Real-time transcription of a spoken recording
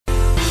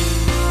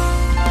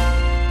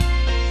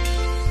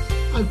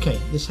Okay,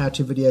 this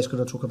how-to video is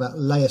going to talk about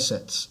layer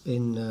sets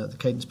in the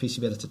Cadence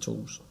PCB Editor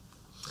tools.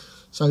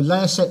 So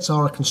layer sets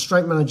are a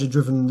constraint manager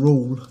driven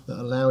rule that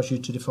allows you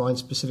to define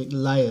specific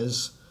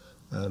layers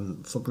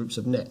for groups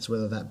of nets,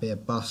 whether that be a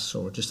bus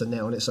or just a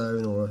net on its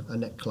own or a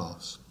net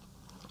class.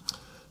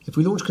 If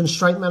we launch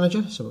constraint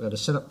manager, so we'll go to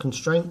setup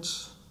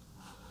constraints,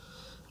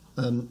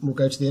 we'll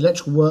go to the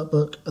electrical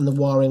workbook and the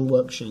wiring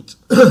worksheet.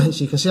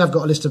 So you can see I've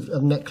got a list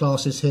of net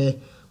classes here.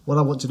 What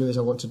I want to do is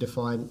I want to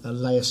define a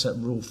layer set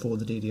rule for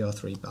the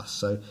DDR3 bus.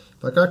 So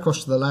if I go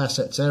across to the layer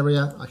sets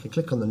area, I can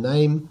click on the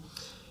name.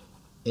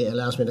 It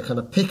allows me to kind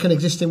of pick an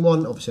existing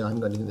one. Obviously I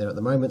haven't got anything there at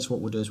the moment, so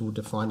what we'll do is we'll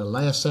define a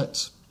layer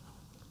set.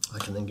 I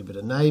can then give it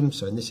a name.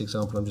 So in this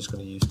example I'm just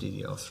going to use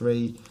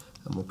DDR3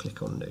 and we'll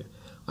click on new.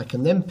 I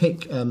can then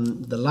pick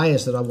the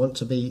layers that I want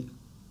to be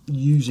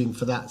using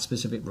for that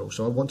specific rule.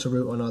 So I want to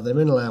route on either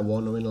in layer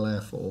 1 or in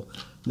layer 4,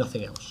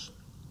 nothing else.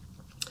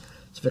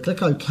 So if I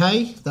click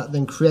OK, that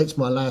then creates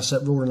my layer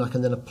set rule, and I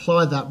can then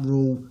apply that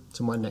rule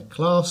to my net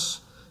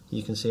class.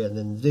 You can see, and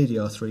then the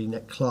DDR3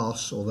 net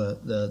class, or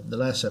the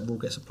layer set rule,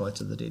 gets applied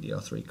to the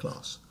DDR3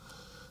 class.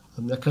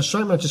 The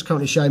constraint manager is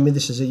currently showing me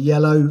this is a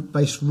yellow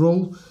based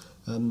rule,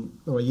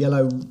 or a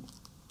yellow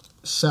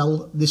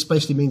cell. This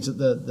basically means that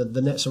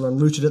the nets are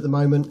unrooted at the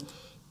moment.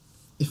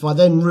 If I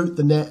then route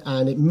the net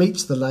and it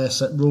meets the layer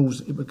set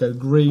rules, it would go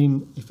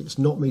green. If it's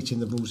not meeting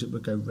the rules, it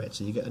would go red.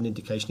 So you get an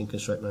indication in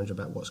Constraint Manager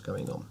about what's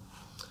going on.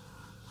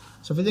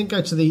 So if we then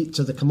go to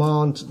the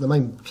command, the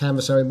main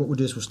canvas area, what we'll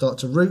do is we'll start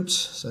to route.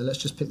 So let's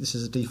just pick this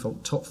as a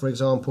default top, for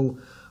example.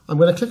 I'm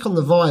going to click on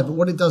the via, but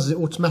what it does is it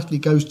automatically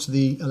goes to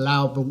the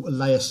allowable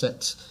layer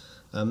set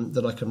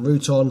that I can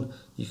route on.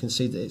 You can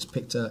see that it's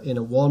picked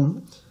inner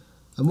 1.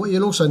 And what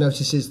you'll also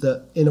notice is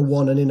that inner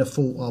 1 and inner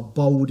 4 are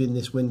bold in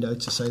this window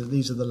to say that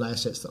these are the layer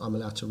sets that I'm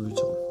allowed to route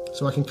on.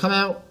 So I can come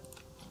out,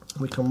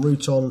 we can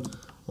route on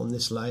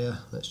this layer.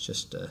 Let's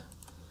just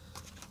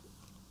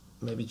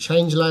maybe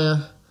change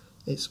layer.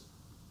 It's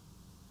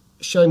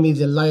showing me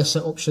the layer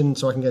set option,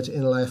 so I can go to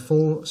inner layer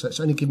 4. So it's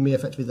only giving me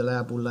effectively the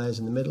layerable layers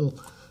in the middle.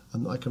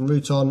 I can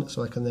route on,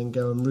 so I can then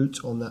go and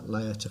route on that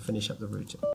layer to finish up the routing.